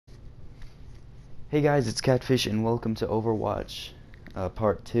Hey guys, it's Catfish and welcome to Overwatch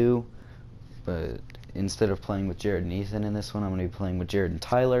Part 2. But instead of playing with Jared and Ethan in this one, I'm going to be playing with Jared and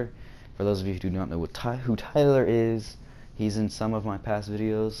Tyler. For those of you who do not know who Tyler is, he's in some of my past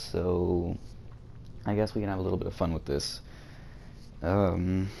videos, so I guess we can have a little bit of fun with this.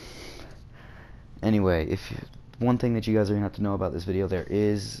 Anyway, one thing that you guys are going to have to know about this video, there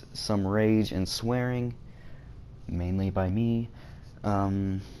is some rage and swearing, mainly by me.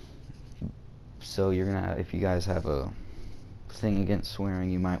 So you're gonna, if you guys have a thing against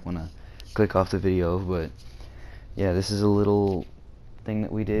swearing, you might want to click off the video. But yeah, this is a little thing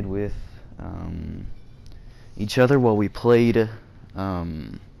that we did with each other while we played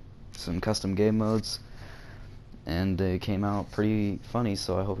some custom game modes, and they came out pretty funny,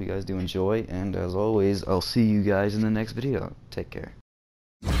 so I hope you guys do enjoy, and as always, I'll see you guys in the next video. Take care.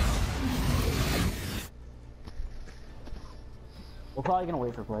 We're probably gonna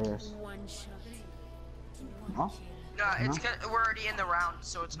wait for players. Huh? No, it's we're already in the round,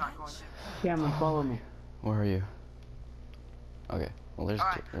 so it's not going to. Cameron, follow me. Where are you? Okay, well there's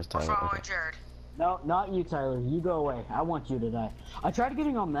Tyler. We're following Okay. Jared. No, not you, Tyler. You go away. I want you to die. I tried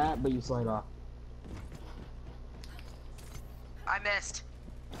getting on that, but you slide off. I missed.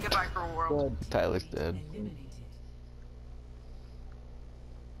 Goodbye, cruel world. Good. Tyler's dead.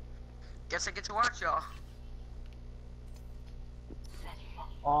 Guess I get to watch y'all.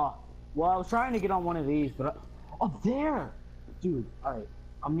 Well, I was trying to get on one of these, but up there, dude. All right,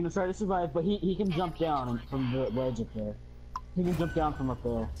 I'm gonna try to survive, but he can jump down from the ledge up there. He can jump down from up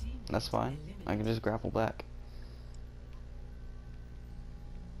there. That's fine. I can just grapple back.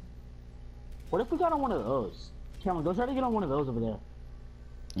 What if we got on one of those? Cameron, go try to get on one of those over there.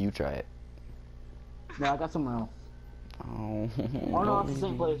 You try it. No, I got somewhere else. Oh. Oh no, it's the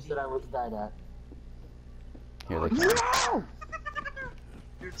same place that I died at. Here they come. No!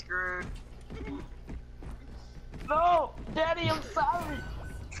 You're screwed. No! Daddy, I'm sorry!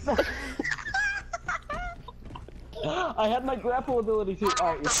 I had my grapple ability too.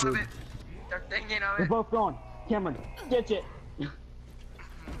 Alright, you're screwed. They're thinking of We're it. both going. Cameron, ditch it!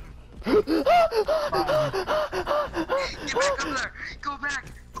 Get back up there! Go back!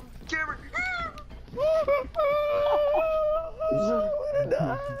 Cameron!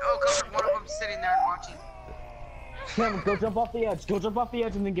 Oh god, one of them's sitting there and watching. Cameron, go jump off the edge. Go jump off the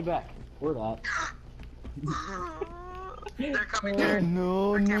edge and then get back. Or that. They're coming, Jared. No,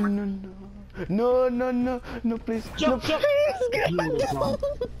 Or no, Cameron. no, no. No, no, no. No, please. Jump, no, jump!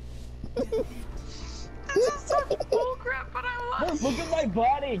 This is such bullcrap, but I love it. Look at my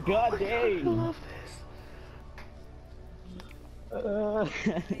body! God I dang! love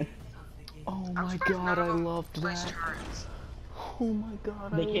this. Oh my god, I loved Place that. turrets. Oh my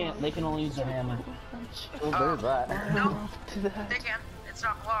god, They can't. They can only use their hammer. Oh, there's I that. No. that. They can. It's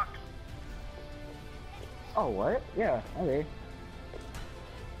not blocked. Oh, what? Yeah. Okay.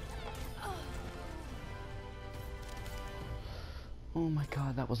 Oh my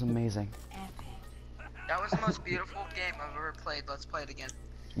god, that was amazing. That was the most beautiful game I've ever played. Let's play it again.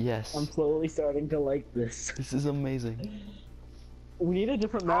 Yes. I'm slowly starting to like this. This is amazing. We need a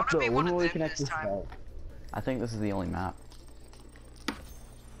different I map wanna though. be When one will of we them connect this this time. out? I think this is the only map.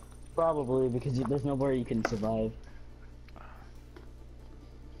 Probably because there's nowhere you can survive.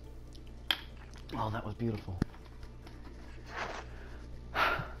 Oh, that was beautiful.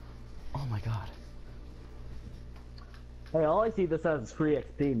 Oh my god. Hey, all I see this as is free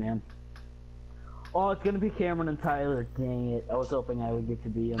XP, man. Oh, it's gonna be Cameron and Tyler. Dang it! I was hoping I would get to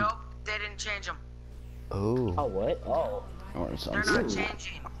be him. Nope, they didn't change them. Oh. Oh, what? Oh, We're on They're the not same-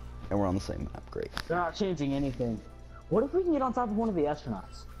 changing. and we're on the same map. Great. they're not changing anything. What if we can get on top of one of the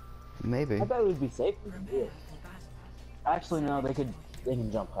astronauts? Maybe. I bet it would be safe if we did. Actually, no. They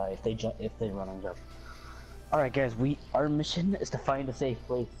can jump high if they run and jump. All right, guys. Our mission is to find a safe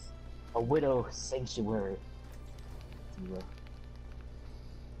place, a widow sanctuary.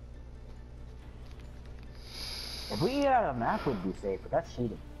 If we get out of a map, we'd be safe, but that's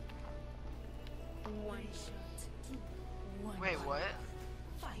cheating. Wait, what?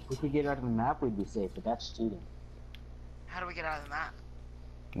 If we could get out of the map, we'd be safe, but that's cheating. How do we get out of the map?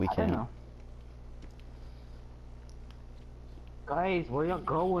 We I don't can. know. Guys, where y'all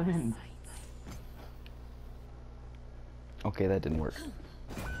going? Okay, that didn't work.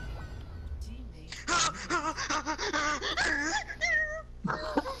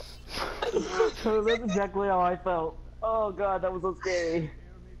 So that's exactly how I felt. Oh god, that was so scary.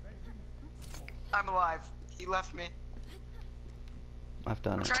 I'm alive. He left me. I've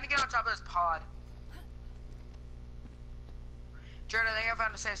done I'm it. trying to get on top of this pod. Jared, I think I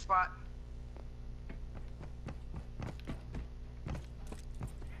found a safe spot.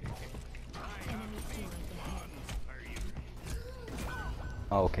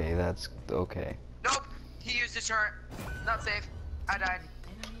 Okay, that's okay. Nope. He used his turret. Not safe. I died.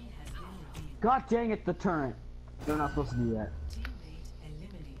 God dang it, the turret. They're not supposed to do that.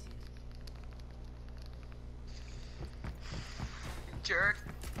 Jerk.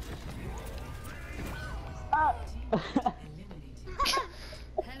 Ah!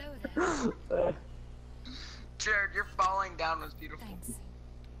 Hello there. Jared, your falling down was beautiful. Thanks.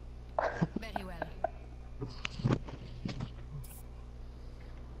 Very well.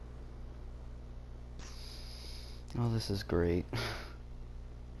 Oh, this is great.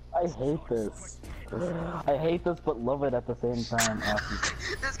 I hate this. I hate this but love it at the same time. Awesome.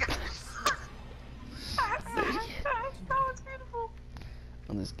 This guy. That was beautiful.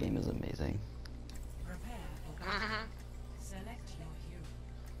 Oh, this game is amazing. Mhm.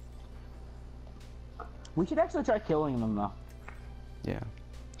 We should actually try killing them though. Yeah.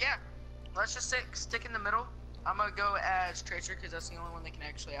 Yeah. Let's just stick in the middle. I'm gonna go as Tracer because that's the only one that can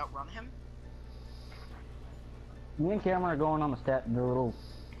actually outrun him. Me and Cameron are going on the little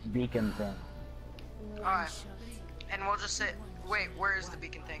beacon thing. Alright. And we'll just sit. Wait, where is the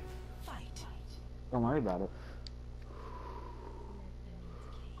beacon thing? Don't worry about it.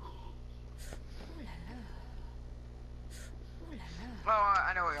 Oh,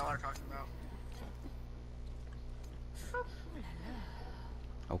 I know what y'all are talking about.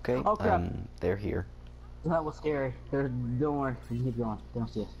 Okay. Oh, crap. They're here. That was scary. Don't worry. You keep going. They don't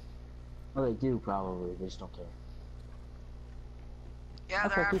see us. Oh, they do probably. They just don't care. Yeah,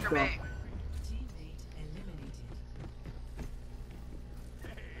 Okay, they're keep after going. me.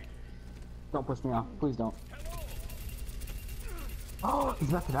 Don't push me off. Please don't. Oh, he's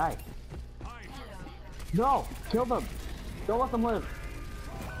about to die. No! Kill them! Don't let them live!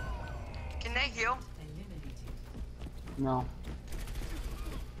 Can they heal? No.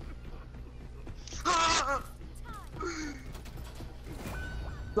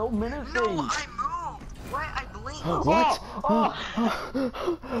 So menacing! No, I moved! Why? I blinked! What? Oh!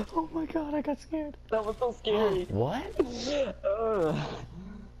 Oh my god, I got scared. That was so scary. What?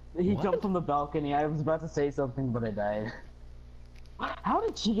 He What? jumped from the balcony. I was about to say something, but I died. How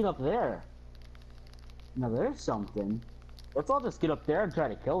did she get up there? Now there's something. Let's all just get up there and try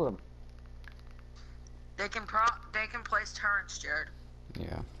to kill them. They can place turrets, Jared.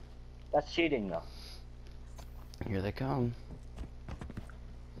 Yeah. That's cheating, though. Here they come.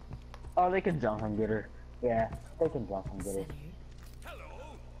 Oh, they can jump and get her. Yeah, they can jump and get her.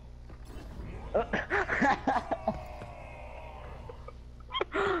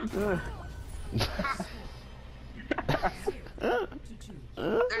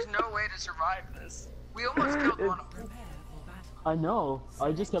 There's no way to survive this. We almost killed one of them. I know.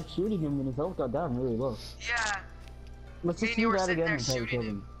 I just kept shooting him and his health got down really low. Yeah. Let's Me just and you do were that sitting again there and try to kill shooting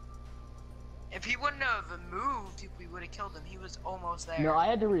him. If he wouldn't have moved, we would have killed him. He was almost there. No, I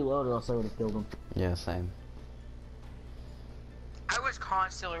had to reload or else I would have killed him. Yeah, same. I was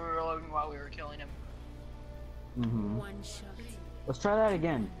constantly reloading while we were killing him. One shot. Let's try that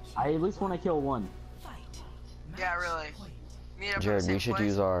again. I at least want to kill one. Yeah, really. Meet up at the Jared, same we should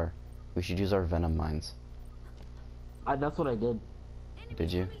place. use our venom mines. That's what I did.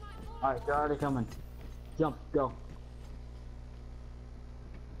 Did you? Alright, they're already coming. Jump, go.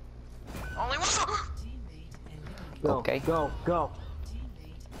 Only one. Go, Okay. go, go.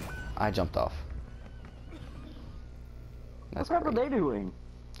 I jumped off. That's What are great. they doing?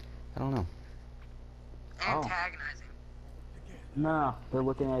 I don't know. Oh. Antagonizing. No, they're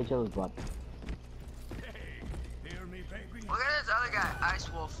looking at each other's butt. Look at this other guy,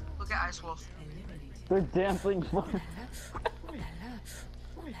 Ice Wolf. Look at Ice Wolf. They're dancing for Dude,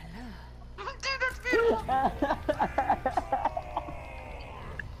 that's beautiful.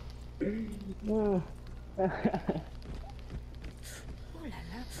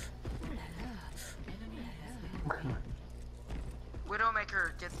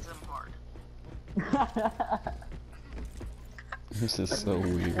 Widowmaker gets them hard. This is so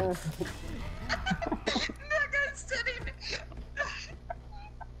weird. That guy's sitting.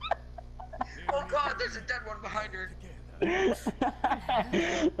 Oh god, there's a dead one behind her.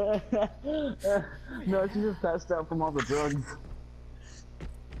 No, she just passed out from all the drugs.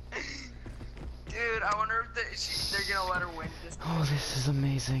 Dude, I wonder if they're gonna let her win this. Oh, this is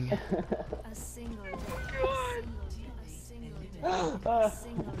amazing. A single death. God. A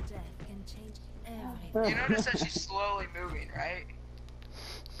single death can change everything. You notice that she's slowly moving, right?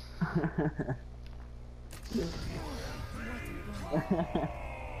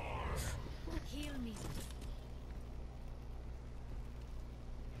 Heal me.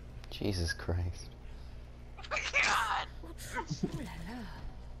 Jesus Christ. Oh my god. Ooh la la.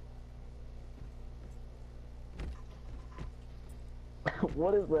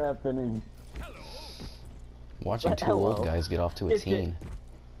 What is happening? Watching two Hello. old guys get off to a It's teen.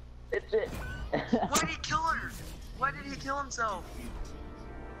 It's it. Why did he kill her? Why did he kill himself?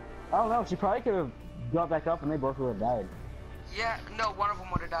 I don't know. She probably could have got back up and they both would have died. Yeah, no, one of them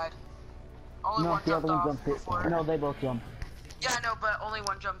would have died. Only No, one the other jumped one off jumped. before. No, they both jumped. Yeah, I know, but only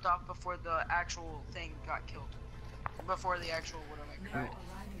one jumped off before the actual thing got killed. Before the actual Widowmaker died.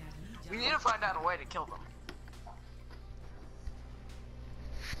 We need to find out a way to kill them.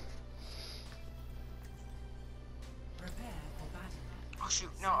 Oh shoot,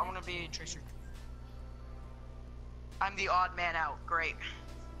 no, I want to be Tracer. I'm the odd man out. Great.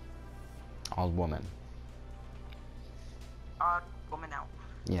 Old woman. Odd woman out.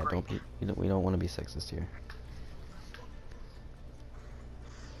 Yeah, Great. we don't want to be sexist here.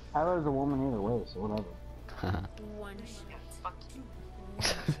 Tyler's a woman either way, so whatever. One shot. Fuck you.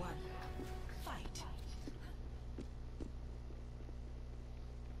 One. Fight.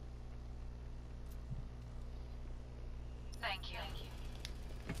 Thank you.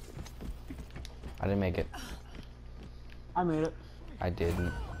 I didn't make it. I made it. I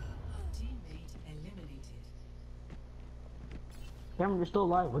didn't. Teammate eliminated. Cameron, you're still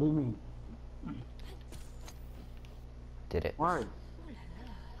alive. What do you mean? Did it. Why?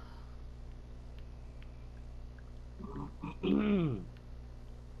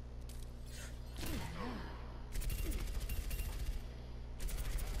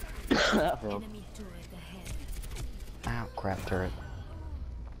 That failed. Enemy turret ahead. Ow, crap turret.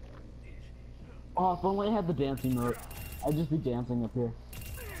 Oh, if only I had the dancing note. I'd just be dancing up here.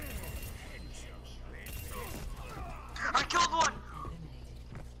 I killed one!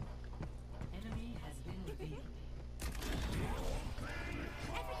 Enemy has been revealed.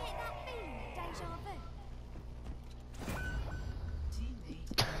 Ever get that feeling? Deja vu.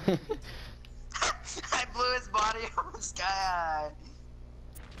 Teammate I blew his body up the sky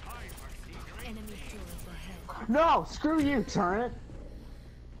high. Enemy turret ahead. No! Screw you, turret!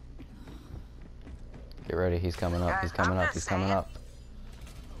 Get ready, he's coming up, Guys, he's coming I'm up, just he's coming saying. up.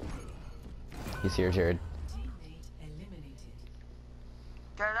 He's here, Jared. teammate eliminated.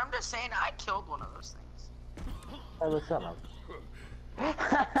 Guys, I'm just saying I killed one of those things. Tyler, shut up.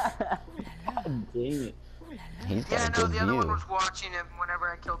 God dang it. He's Yeah, got a no, good the other one view. was watching him whenever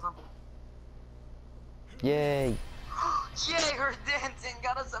I killed him. Yay! Yay, her dancing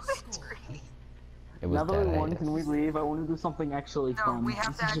got us a victory. It was Now that we dead. won, can we leave? I want to do something actually No, fun. we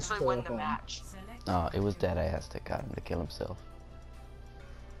have to This is just actually win the fun. match. Select Oh, it was dead ass that got him to kill himself.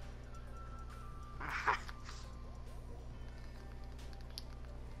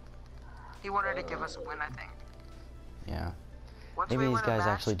 He wanted to give us a win, I think. Yeah. Once Maybe we these win a guys match,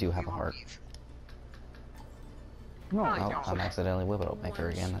 actually do have we a will heart. leave. No, Really Oh, don't. I'm accidentally Widowmaker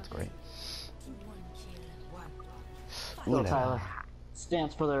again, that's great. One kill. one. Go, Ooh, Tyler.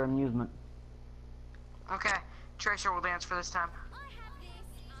 Stands for their amusement. Okay, Tracer will dance for this time. I have this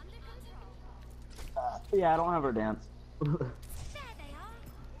under control. Yeah, I don't have her dance. There they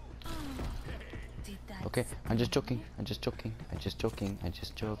are. Did that Okay, I'm just joking, I'm just joking, I'm just joking, I'm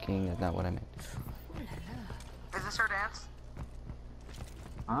just joking, that's not what I meant. Is this her dance?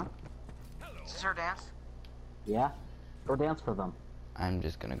 Huh? Is this her dance? Yeah? Go dance for them. I'm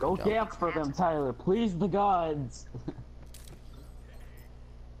just gonna Go go jump. dance for them, Tyler. Please the gods.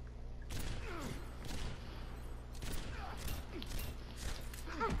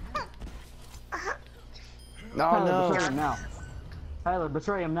 No, Tyler, betray no! him now. Tyler,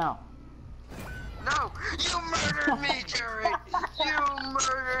 betray him now. No! You murdered me, Jared! You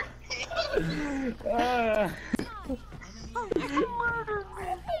murdered me! You murdered me!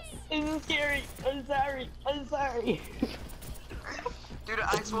 This is scary. I'm sorry. I'm sorry. Dude,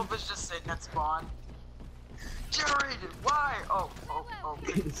 Ice Wolf is just sitting at spawn. Jared! Why? Oh.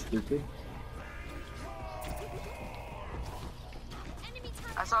 Stupid. enemy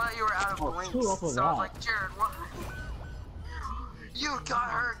turret? I saw that you were out of Oh, blinks, two off of so I was that. like, Jared, what? You got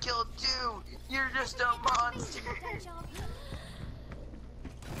her killed too! You're just a monster! Deja vu.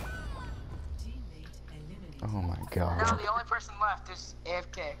 Teammate eliminated. Oh my Now god. the only person left is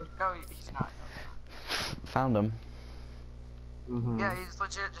AFK. No, he's not. Found him. Mm-hmm. Yeah, he's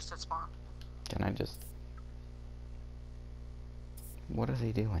legit just at spawn. Can I just... What is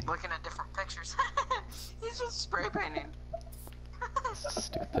he doing? Looking at different pictures. He's just spray painting.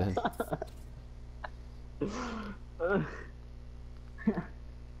 Stupid.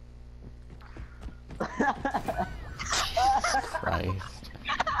 Christ.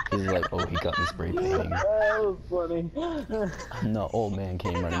 He's like, oh, he got me spray painting. That was funny. And the old man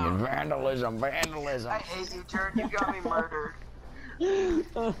came running in. Vandalism, vandalism. I hate you, Jared. You got me murdered.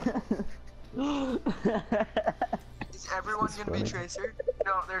 everyone's That's gonna be funny. Tracer?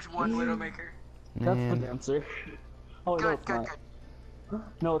 No, there's one Widowmaker. That's the Man. dancer. Oh, no, Good, it's good, not. good.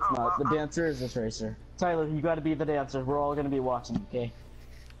 No, it's Oh, not. The well, dancer is the tracer. Tyler, you gotta be the dancer. We're all gonna be watching, okay?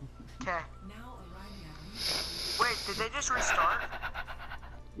 Okay. Now arriving at Wait, did they just restart?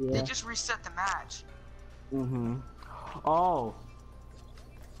 They Yeah. just reset the match. Mm-hmm. Oh.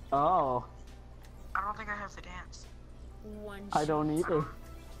 Oh. I don't think I have the dance. One I don't either.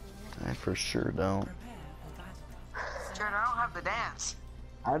 I for sure don't. prepare for battle. Jared, I don't have the dance.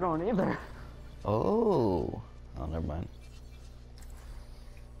 I don't either. Oh. Oh, never mind.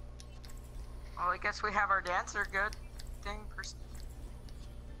 Well, I guess we have our dancer. Good thing.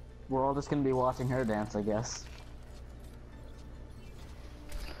 We're all just gonna be watching her dance, I guess.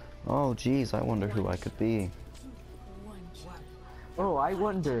 Oh, geez, I wonder who I could be. one kill. Oh, I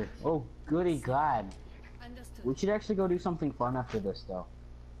wonder. Oh, goody god. Understood. We should actually go do something fun after this, though.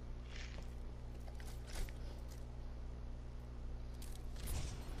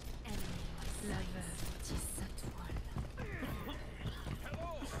 La veuve tisse sa toile.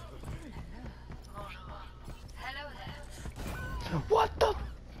 Hello there. What the?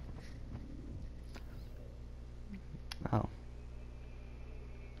 Oh.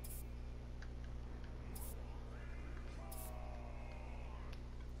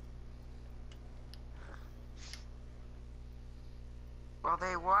 While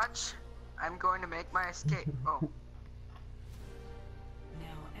they watch, I'm going to make my escape. Oh, Now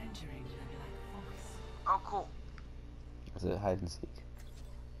entering the Black Forest. oh, cool. Is it hide and seek?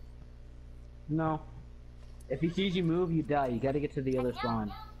 No. If he sees you move, you die. You gotta get to the other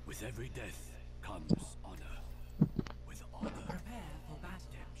spawn. With every death comes honor. With honor, Prepare for battle.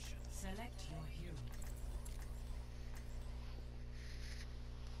 Select your hero.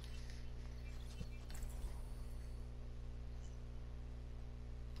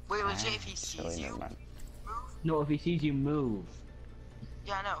 Wait, legit, if he Silly, sees never you, mind. move. No, if he sees you move.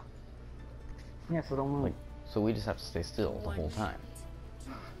 Yeah, I know. Yeah, so don't move. Like, so we just have to stay still the whole time.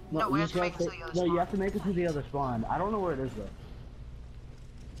 No, we you have to make gotta it to the other No, you spawn. have to make it to the other spawn. I don't know where it is, though.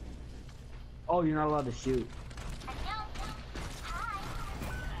 Oh, you're not allowed to shoot. Teammate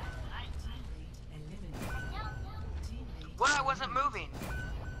eliminated. Teammate. What? I wasn't moving.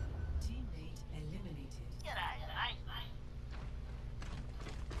 Teammate eliminated.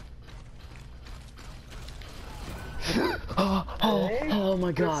 Oh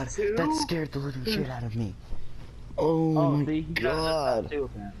my god, two? that scared the living shit out of me. Oh, Oh, my see, he does god. that too,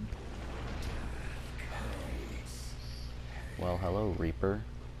 apparently. Well, hello, Reaper.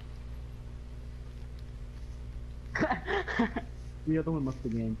 The other one must be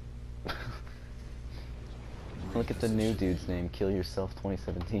game. Look at the new dude's name, Kill Yourself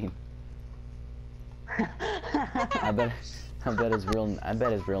 2017. I bet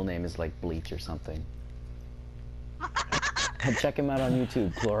his real name is like Bleach or something. And check him out on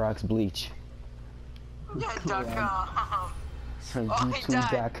YouTube, Clorox Bleach. Yeah, .com. Oh, he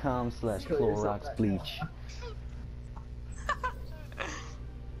died. YouTube.com/Clorox Bleach.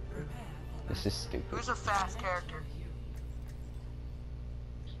 This is stupid. Who's a fast character?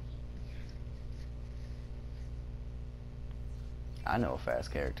 I know a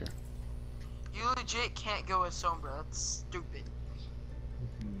fast character. You legit can't go with Sombra. That's stupid.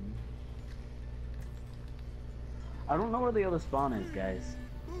 I don't know where the other spawn is, guys.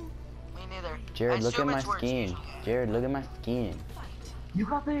 Me neither. Jared, I look at assume my it's where it's skin. usually at. Jared, look at my skin. You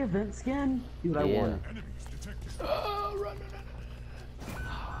got the event skin? Dude, I Yeah. want it.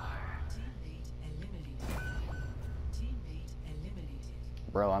 Teammate eliminated. Teammate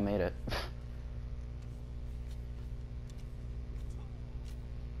eliminated. Bro, I made it.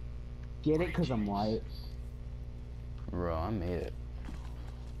 Get it? Because I'm white. Bro, I made it.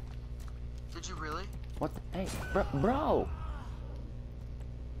 Did you really? What the, hey, bro!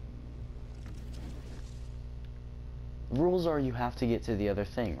 Rules are you have to get to the other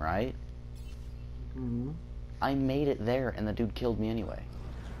thing, right? Mm-hmm. I made it there and the dude killed me anyway.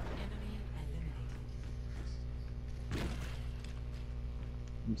 Enemy eliminated.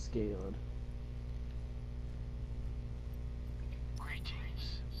 I'm scared.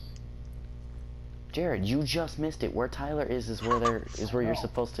 Jared, you just missed it. Where Tyler is where you're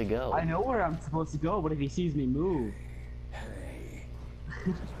supposed to go. I know where I'm supposed to go, but if he sees me move.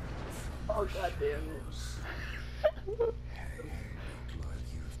 Oh, god damn it.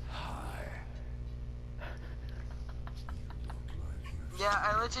 Yeah,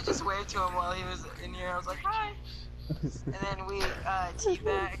 I literally just waved to him while he was in here. I was like, hi. And then we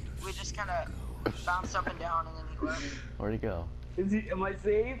teabagged. We just kind of bounced up and down, and then he left. Where'd he go? Is he, am I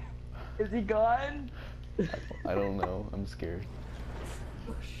safe? Is he gone? I don't know. I'm scared.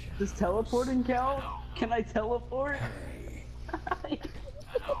 Does teleporting count? Can I teleport?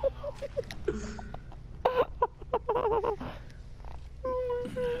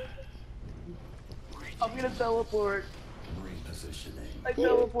 I'm gonna teleport. Repositioning. I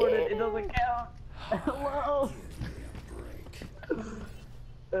teleported. It doesn't count. Hello. Break.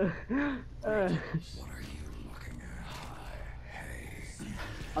 Uh, What are you looking at? Hey.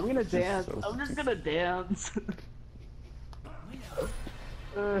 I'm gonna dance. so I'm just gonna dance.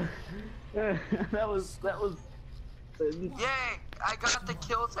 That was. Yay! I got the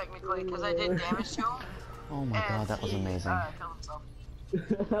kill technically because I did damage to him. Oh my god, that was he, amazing. killed himself.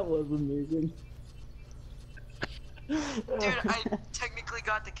 That was amazing. Dude, I technically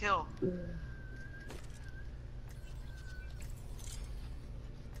got the kill.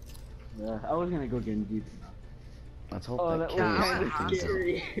 Yeah, I was gonna go Genji. Let's hope Oh, that that kill was is kind of fucking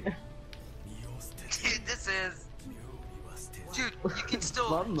scary. Dude, this is. Dude, you can still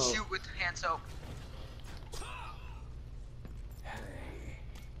Love mode. shoot with hand soap.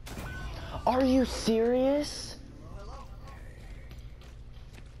 Are you serious?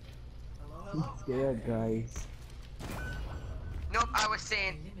 I'm scared, guys. Nope, I was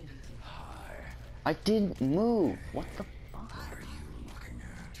saying. Eliminated. I didn't move. What the fuck?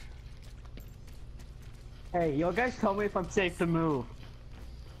 Hey, you guys tell me if I'm safe to move.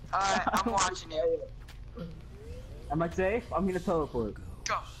 I'm watching you. Am I safe? I'm gonna teleport.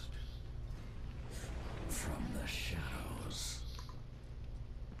 Go. From the shadows.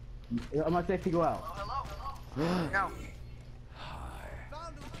 Am I safe to go out? Hello? No.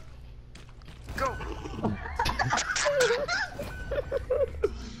 Go.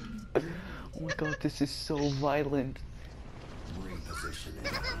 Oh my god, this is so violent.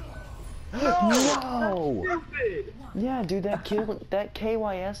 Repositioning. No! Stupid! Yeah, dude, that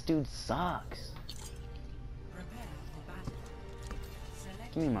KYS dude sucks. Prepare for battle.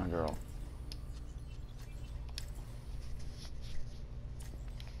 Select Give me my girl.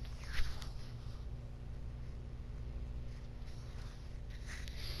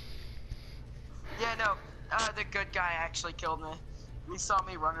 Yeah, no. The good guy actually killed me. He saw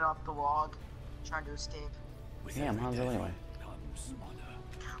me running off the log, trying to escape. Damn, how's it anyway? Comes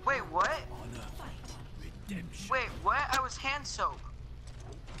honor. Wait, what? Honor. Redemption. Wait, what? I was hand soap.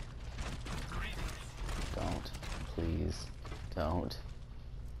 Don't. Please. Don't.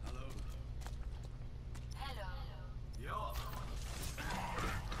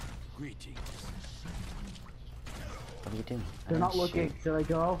 Greetings. What are you doing? I They're not didn't looking. shoot. Should I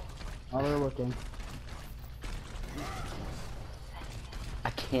go? Oh, they're looking. I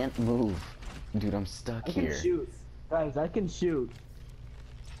can't move. Dude, I'm stuck I can here. shoot. Guys, I can shoot.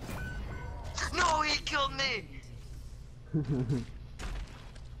 No, he killed me.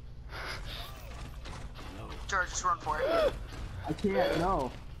 George, just run for it. I can't,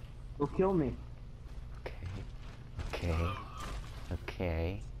 no. They'll kill me. Okay. Okay.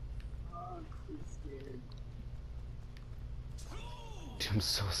 Okay. Dude, I'm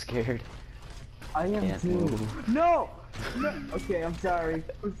so scared. I am Can't too. move. No! No! Okay, I'm sorry.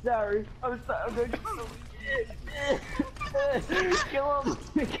 I'm sorry. I'm sorry. I'm gonna kill him.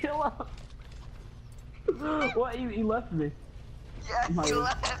 Kill him. What? You left me. Yeah, My- he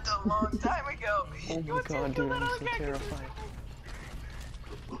left a long time ago. Oh my god, dude, I'm so terrified.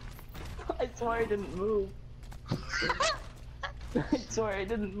 I swear I didn't move. I swear I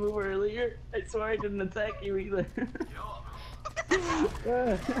didn't move earlier. I swear I didn't attack you either.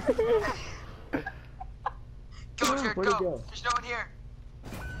 Go, Jared, Where'd he go. go? There's no one here.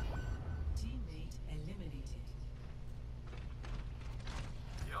 teammate eliminated.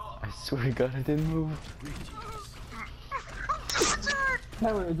 I swear to god, I didn't move. Go, Jared.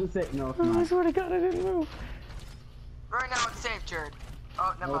 Tyler, is this it? No, it's I not. swear to god, I didn't move. Right now it's safe, Jared.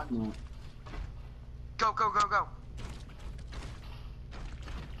 Oh, never No, it's mind. not. Go, go, go, go.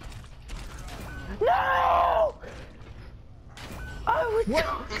 No! I was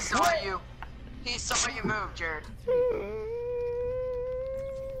He saw you. He saw you move, Jared. Prepare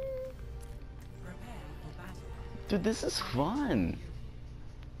for battle. Dude, this is fun.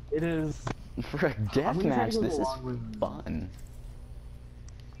 It is. For a death gonna try match, to go this is along with- fun.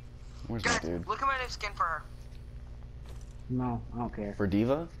 Where's my Guys, dude? look at my new skin for her. No, I don't care. For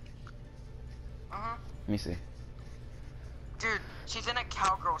Diva? Uh-huh. Let me see. Dude, she's in a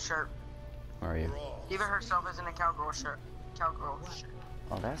cowgirl shirt. Where are you? Diva herself is in a cowgirl shirt. Cowgirl shirt.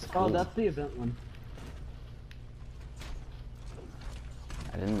 Oh, that's cool. Oh, that's the event one.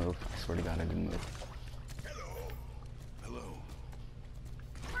 I didn't move. I swear to god, I didn't move. Hello.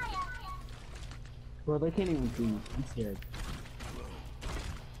 Bro, they can't even see me. I'm scared.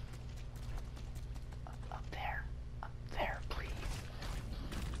 Up there. Up there, please.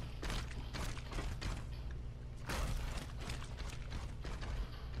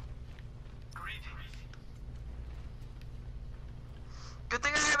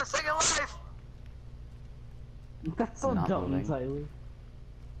 That's so Not dumb, moving. Tyler.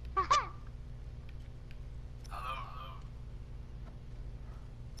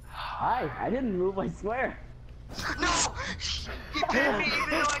 Hi, I didn't move, I swear. No! He pinned me even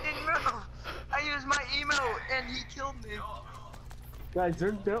though I didn't move! I used my emote and he killed me. Guys,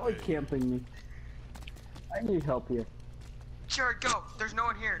 they're like camping me. I need help here. Jared, go! There's no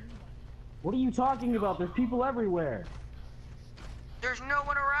one here. What are you talking about? There's people everywhere. There's no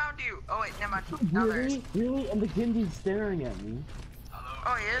one around you! Oh wait, never mind. No, there is. Really? Really? And the Genji's staring at me.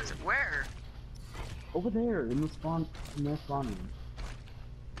 Oh, he is? Where? Over there, in the spawn, in their spawning.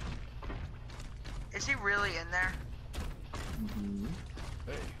 Is he really in there? Mm-hmm.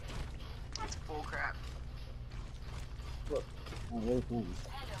 That's bullcrap. Look. Oh, where's him?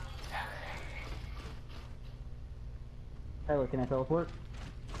 Tyler, can I teleport?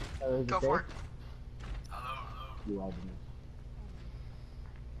 Tyler, is Go it for safe? it. You lied to me.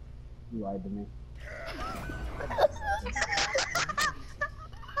 You lied to me.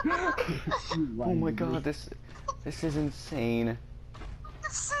 You lied Oh my to me. god, this is insane.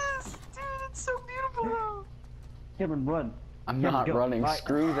 This is, dude, it's so beautiful though. Cameron, run. I'm Cameron, not go. running. Right.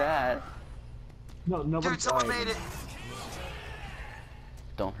 Screw that. No, nobody. Dude, someone alright. made it.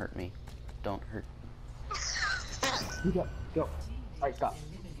 Don't hurt me. Don't hurt. You go. Go. Alright, stop.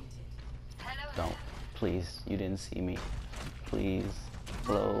 Don't. Please. You didn't see me. Please.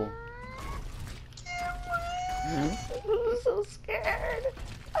 Hello. I'm so scared.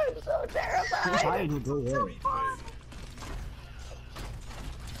 I'm so terrified. I will go away.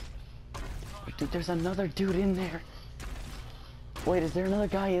 Dude, there's another dude in there. Wait, is there another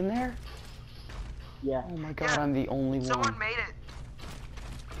guy in there? Yeah. Oh my god, Yeah. I'm the only Someone one. made it.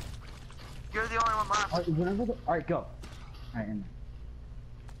 You're the only one left. Alright, whenever the. Alright, go. Alright, in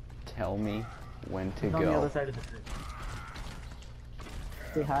Tell me when to there. On the other go. side of the tree.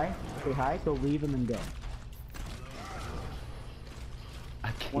 Say hi, so leave and then go. I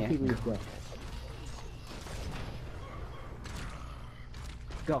Once he can't leaves, go. go.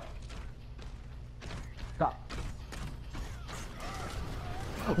 Go. Stop.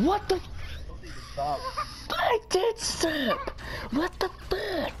 What the? Stop. I did stop. What the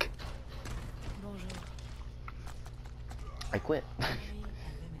fuck? I quit.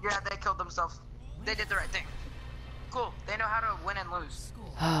 Yeah, they killed themselves. They did the right thing. Cool. They know how to win and lose.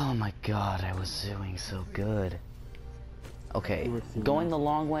 Oh my god, I was doing so good. Okay, going the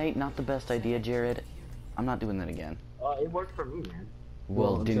long way, not the best idea, Jared. I'm not doing that again. It worked for me, man.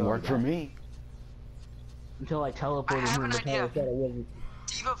 Well, Well, it didn't until I work for got- me. Until I teleported I have him an to idea. Tyler said I wasn't.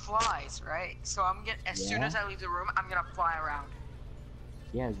 Diva flies, right? So I'm gonna, as soon Yeah. as I leave the room, I'm gonna fly around.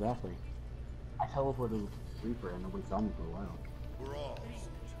 Yeah, exactly. I teleported with Reaper and nobody saw me for a while. We're all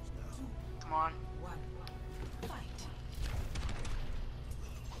Come on. One. Fight.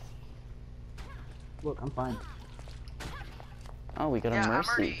 Look, I'm fine. Oh, we got Yeah, a I'm mercy.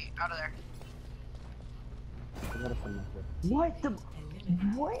 already out of there. I gotta find my friend. What the?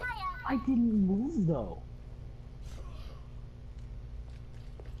 What? I didn't move though.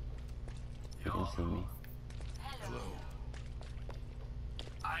 You can see me.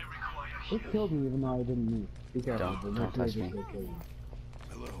 It killed me even though I didn't move. Be careful. Don't the touch mercury me. will kill you.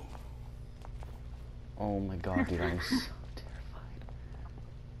 hello. Oh my god, dude, I'm so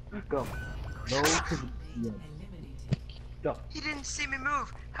terrified. Go. Go to the. Yeah. Eliminated. Go. He didn't see me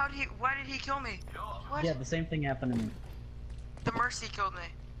move. How did he? Why did he kill me? What? Yeah, the same thing happened to me. The Mercy killed me.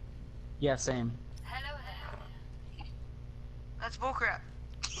 Yeah, same. That's bullcrap.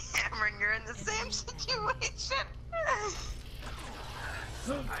 Cameron, you're in the same situation.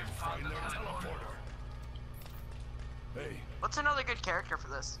 Hey, What's another good character for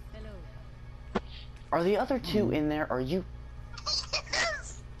this? Are the other two in there? Are you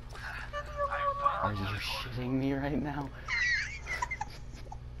Yes. are you shitting me right now?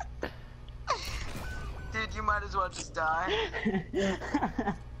 Dude, you might as well just die.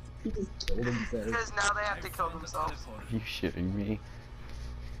 He just killed himself. Because now they have to kill themselves. Are you shitting me?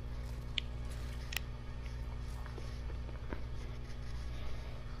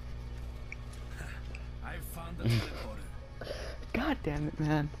 I found the teleporter. God damn it,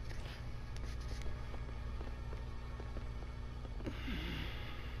 man.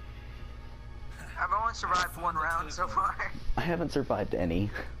 I've only survived one round so far. I haven't survived any.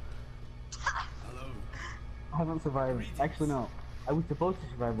 Hello. I haven't survived. Actually, no. I was supposed to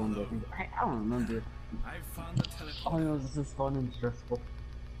survive one, but I don't remember. I found the All I teleporter. know is this is fun and stressful.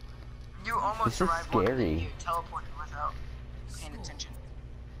 You almost This is survived one, and then scary. you teleported without paying attention.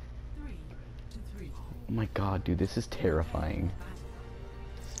 3-3. Oh my god, dude, this is terrifying.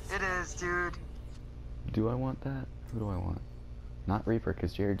 It is, dude. Do I want that? Who do I want? Not Reaper,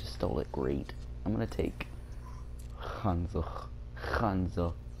 because Jared just stole it. Great. I'm gonna take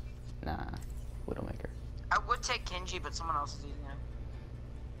Hanzo. Nah, Widowmaker. I would take Genji, but someone else is eating him.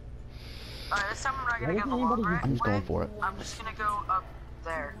 Alright, this time I'm not gonna Why go the doesn't long anybody range I'm just going way. for it. I'm just gonna go up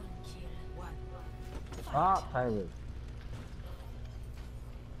there. Ah, Tyler.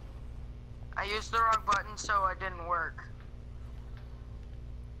 I used the wrong button, so it didn't work.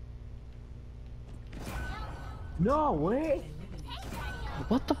 No way!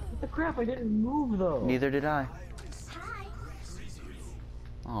 What the? What the crap? I didn't move though. Neither did I.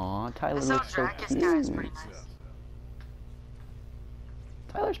 Aw, Tyler This looks so Dracus guy is pretty cute. nice.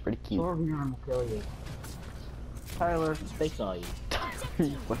 Tyler's pretty cute. Sorry, I'm gonna kill you. Tyler, they saw you.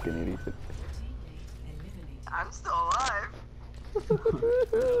 You fucking idiot. I'm still alive.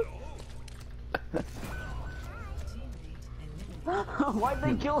 Why'd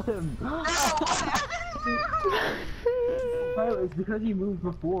they kill him? No! Tyler, it's because you moved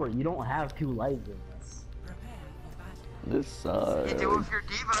before. You don't have 2 lives in this. This sucks. You do with your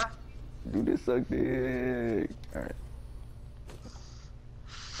diva. Dude, this sucks dick. Alright.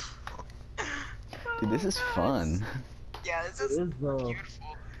 Dude, this is fun. Yeah, this It is is though.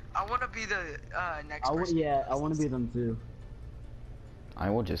 beautiful. I want to be the next person. Yeah, I want to be them too. I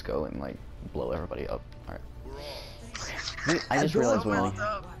will just go and like blow everybody up. Alright. I just realized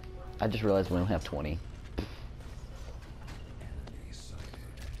we only have 20.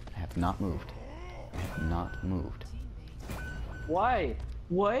 I have not moved. I have not moved. Why?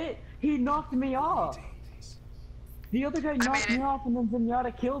 What? He knocked me off. The other guy knocked made me it. off and then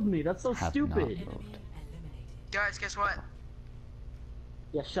Zenyatta killed me. That's so Have stupid. not moved. Guys, guess what?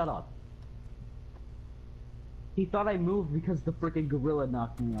 Yeah, shut up. He thought I moved because the freaking gorilla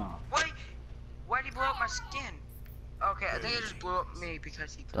knocked me off. Wait! Why'd he blow up my skin? Okay, I think he just blew up me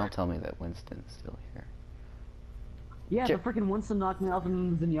because he. Don't tell me that Winston's still here. Yeah, Jer- the freaking Winston knocked me off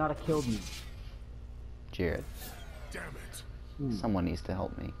and then Zenyatta killed me. Jared, Damn it. someone needs to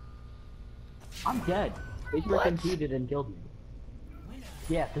help me. I'm dead. They What? freaking cheated and killed me.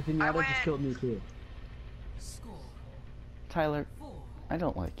 Yeah, the Zenyatta win. just killed me too. Score Tyler, 4-4. I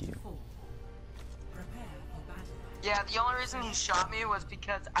don't like you. Prepare for battle. Yeah, the only reason he shot me was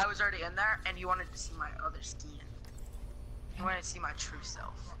because I was already in there and he wanted to see my other skin. He wanted to see my true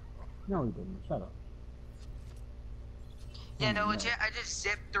self. No, he didn't. Shut up. Yeah, no, legit. I just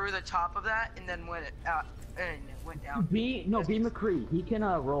zipped through the top of that and then went out and went down. B McCree. He can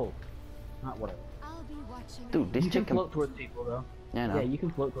roll. Not whatever. I'll be watching. Dude, this You can chicken. float towards people though. Yeah, I know. Yeah, you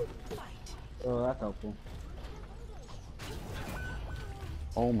can float towards people. Fight. Oh, that's helpful.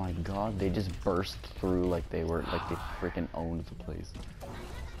 Oh my god, they just burst through like they freaking owned the place.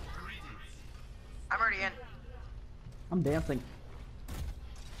 I'm already in. I'm dancing.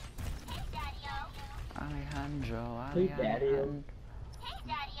 Alejandro, Hey, Daddy. Alejandro.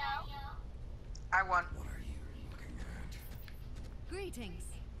 I won. Greetings.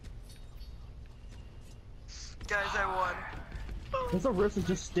 Guys, I won. This Arissa is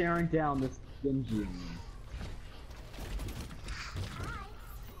just staring down this Genji.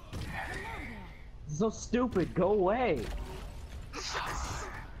 This is so stupid. Go away.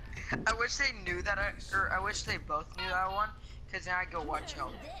 I wish they knew that I wish they both knew that I won, cause then I'd go watch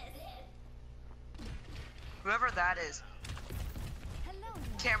help. Whoever that is. Hello.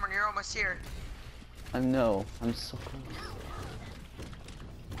 Cameron, you're almost here. I know, I'm so close.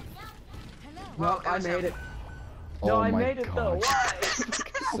 Hello. Well, No, I was made him. it. No, Oh I my made it though. God. Why?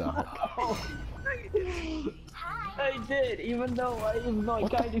 Suck. I did, even though I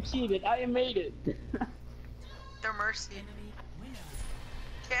What the- kind of cheated. I made it. The mercy. Enemy winner.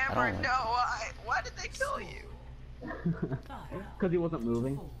 Cameron, like- no, why did they kill you? 5, Because he wasn't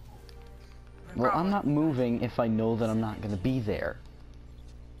moving. 4. Well, I'm not moving if I know that I'm not gonna be there.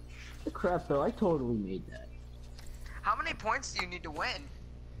 The crap though, I totally made that. How many points do you need to win?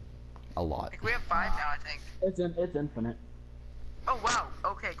 A lot. Like we have 5 now, I think. It's infinite. Oh wow.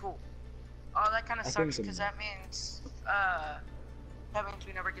 Okay, cool. Oh, that kind of I sucks think because that means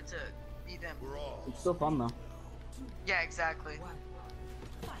we never get to be them. We're all It's still fun though. Yeah, exactly. 1.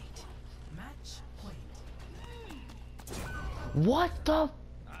 Fight. Match point. What the?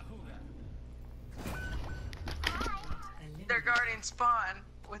 They're guarding spawn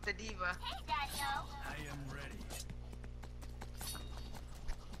with the diva. I am ready.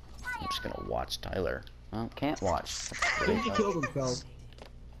 I'm just gonna watch Tyler. Well, can't watch. Genji killed himself. Genji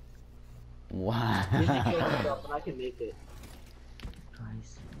Wow. killed himself and I can make it.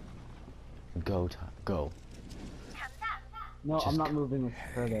 Nice. Go, go. No, Just I'm not moving with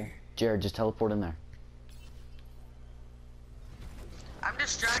her there. Jared, just teleport in there. I'm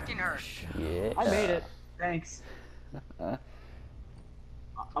distracting her. Yeah. I made it. Thanks. I'm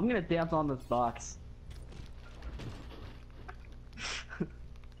gonna dance on this box.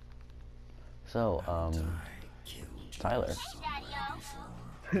 So, Tyler.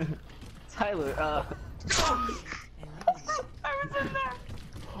 Tyler, I was in there.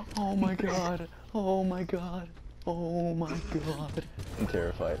 Oh my god. Oh my god. Oh my god. I'm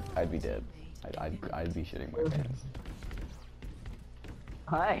terrified. I'd be dead. I'd be shitting my pants.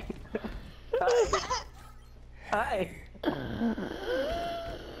 hi. Hi. Hi.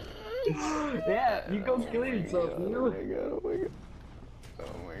 Yeah, you go kill yourself, Oh you. my god, oh my god.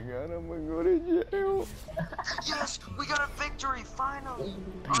 Oh my god, I'm gonna go to jail. Yes, we got a victory, finally.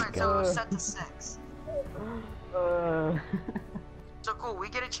 Alright, so set to 6. Uh, So cool, we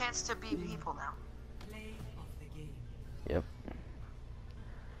get a chance to be people now. Play of the game. Yep.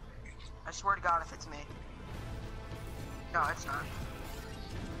 I swear to God if it's me. No, it's not.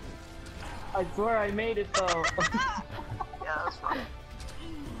 I swear I made it though. Yeah, that's fine.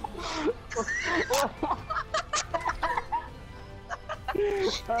 He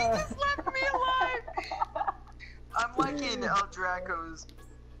just left me alive! I'm liking El Draco's.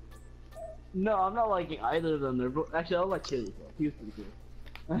 No, I'm not liking either of them. They're actually, I'll like kill yourself. He was pretty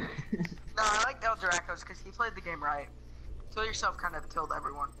cool. No, I like El Draco's because he played the game right. Kill yourself kind of killed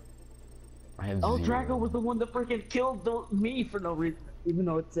everyone. I have Oh, zero. Draco was the one that freaking killed me for no reason, even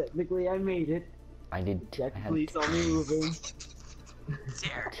though technically I made it. I did. Technically saw me moving.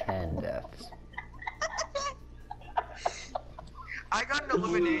 Zero. 10 deaths. I got an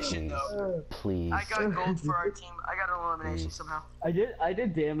elimination though. Please. I got gold for our team. I got an elimination Please. somehow. I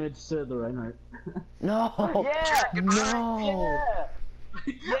did damage to the Reinhardt. No! Yeah! Goodbye. Yeah! I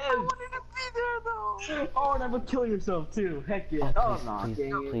Yes! wanted to be there though. Oh, and I would kill yourself too. Heck yeah. Oh, no, please,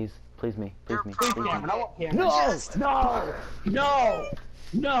 dang it. please, please me, please You're me. Please, probably Cameron, I want Cameron. No! Yes. No! No!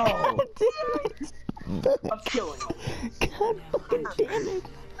 No! I'm killing him. God damn it!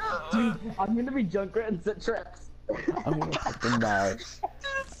 Dude, I'm gonna be Junkrat and set traps. I wanna fucking die. Dude,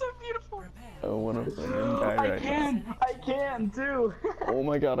 it's so beautiful. I wanna fucking die right now. I can too. Oh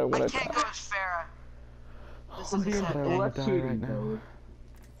my god, I I wanna can't die. go as Farah. This I'm is being acceptable. wanna left die shooting right now. though.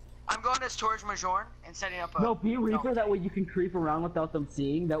 I'm going as Torch Majorn and setting up a. No, be Reaper, that way you can creep around without them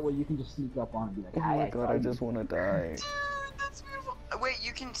seeing, that way you can just sneak up on and be like, Oh "Hi, my I god, saw I you." just wanna die. Dude, that's beautiful. Wait,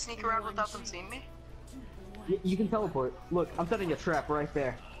 you can sneak around without them seeing me? You can teleport. Look, I'm setting a trap right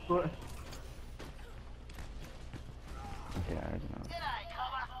there. Okay, I don't know.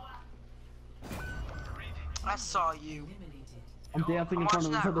 I saw you. Eliminated. I'm dancing I'm in front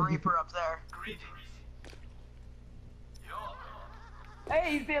watching of that him. Reaper up there.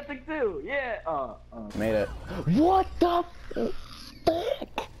 Hey, he's dancing too! Yeah! Made it. What the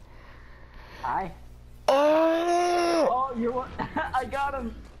fuck? Hi. Oh! Oh, you're what? I got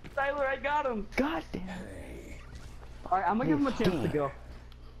him! Tyler, I got him! God damn. Alright, I'm gonna give him a chance to go.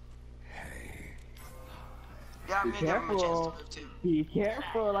 Yeah, I'm Be gonna give him a chance to careful. move too. Be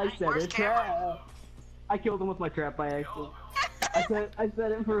careful, I set Where's a trap. I killed him with my trap by accident. I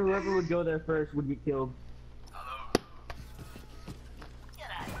set it for whoever would go there first would get killed.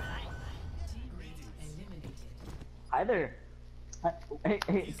 Eliminated. Hi there.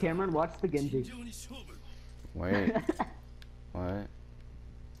 Hey, Cameron, watch the Genji. Wait. What?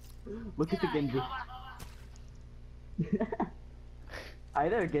 Look at the Genji. Hi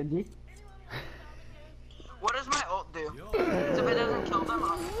there, Genji. What does my ult do? If it doesn't kill them,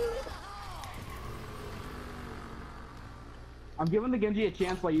 I'm giving the Genji a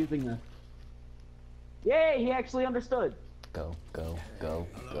chance by using this. Yay, he actually understood. Go, go, go,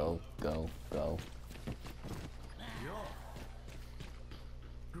 go, go, go.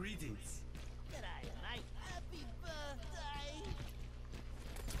 Greetings.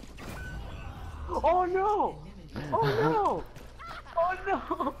 Oh no! Oh no! Oh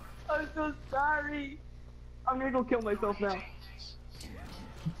no! I'm so sorry. I'm gonna go kill myself now. Enemy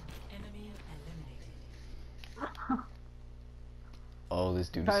eliminated. Oh, this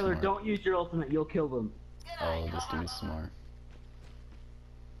dude is Tyler, smart. don't use your ultimate. You'll kill them. Oh, this dude is smart.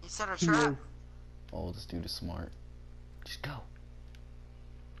 you set a He trap. is. Oh, this dude is smart. Just go.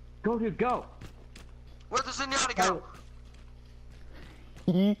 Go, dude, go. Where does Zenyatta go?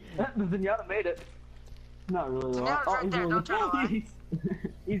 The Zenyatta made it. Not really well. Zenyatta's right he's there, don't turn around.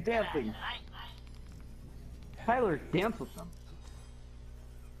 he's dancing. Tyler, dance with them.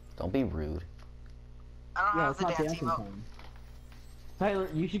 Don't be rude. I don't Yeah, have it's the not dancing dancing mode. time. Tyler,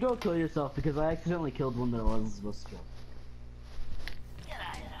 you should go kill yourself because I accidentally killed one that I wasn't supposed to kill.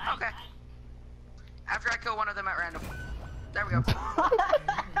 Okay. After I kill one of them at random. There we go.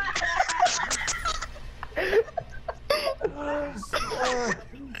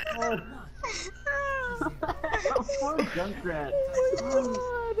 Poor Junkrat.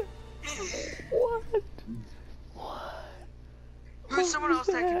 What? What? Who's someone else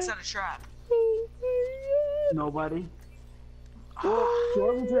that can set a trap? Nobody. Well,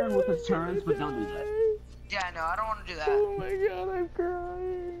 short turn with his turns, but don't do that. Yeah, no, I don't want to do that. Oh my god, I'm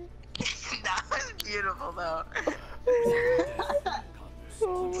crying. That was beautiful, though.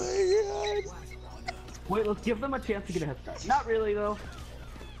 Oh my god. Wait, let's give them a chance to get a head start. Not really, though.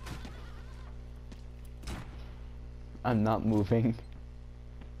 I'm not moving.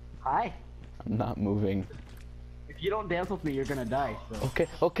 Hi. I'm not moving. If you don't dance with me, you're gonna die.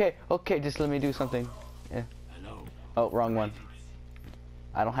 So. Okay, just let me do something. Yeah. Hello. Oh, wrong one.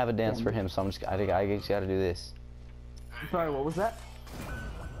 I don't have a dance for him, so I just gotta do this. Sorry, what was that?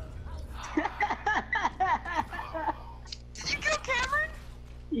 Did you kill Cameron?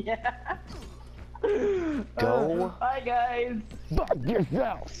 Yeah. Go. Hi guys. Fuck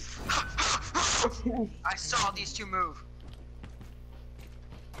yourself. I saw these two move.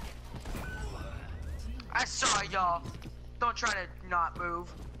 I saw y'all. Don't try to not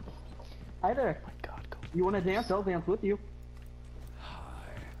move. Hi there. Oh my god, go. You wanna dance? I'll dance with you.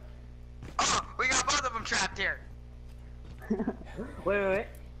 Oh, we got both of them trapped here. Wait.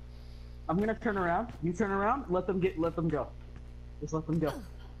 I'm gonna turn around. You turn around. Let them go. Just let them go.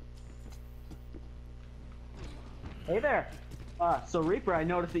 Hey there. So Reaper, I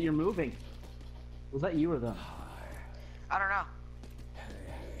noticed that you're moving. Was that you or them? I don't know.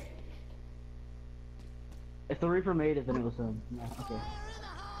 If the Reaper made it, then it was him. Yeah, okay.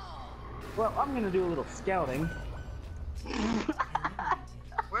 Well, I'm gonna do a little scouting.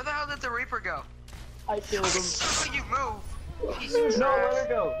 Where the hell did the Reaper go? I killed I him. saw you move. Piece of No, trash. let her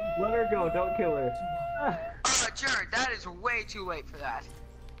go. Let her go. Don't kill her. Jared, that is way too late for that.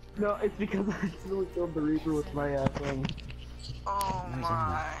 No, it's because I accidentally killed the Reaper with my thing. Oh Where's my.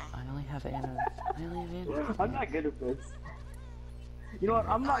 I only have ammo. I only have ammo. I'm not good at this. You know what?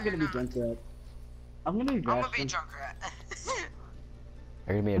 I'm not gonna be Junkrat. I'm gonna be I'm gonna be Bastion. Junkrat.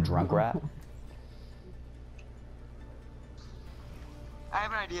 Are you gonna be a drunk rat? I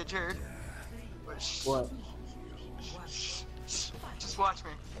have an idea, Jared. What? Just watch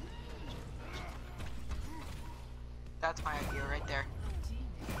me. That's my idea right there.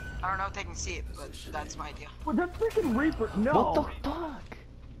 I don't know if they can see it, but that's my idea. Well, that freaking Reaper. No. What the fuck?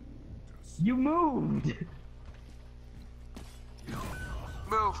 You moved.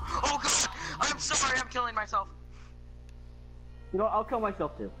 Move. Oh god! I'm sorry, I'm killing myself. You know, I'll kill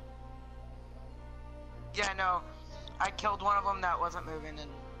myself too. Yeah, no. I killed one of them that wasn't moving, and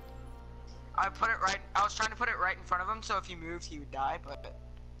I put it right. I was trying to put it right in front of him, so if he moved, he would die. But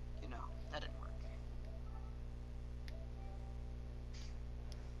you know, that didn't work.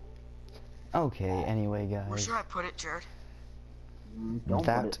 Okay, anyway, Where guys. should I put it, Jared? Don't put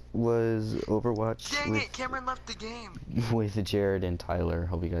That it. was Overwatch Dang with, it! Cameron left the game. with Jared and Tyler.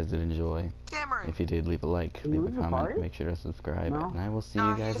 Hope you guys did enjoy. Cameron. If you did, leave a like, Did you leave a leave a comment, party? make sure to subscribe, No. and I will see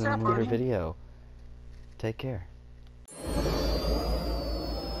No, you guys he's in a not later partying. video. Take care.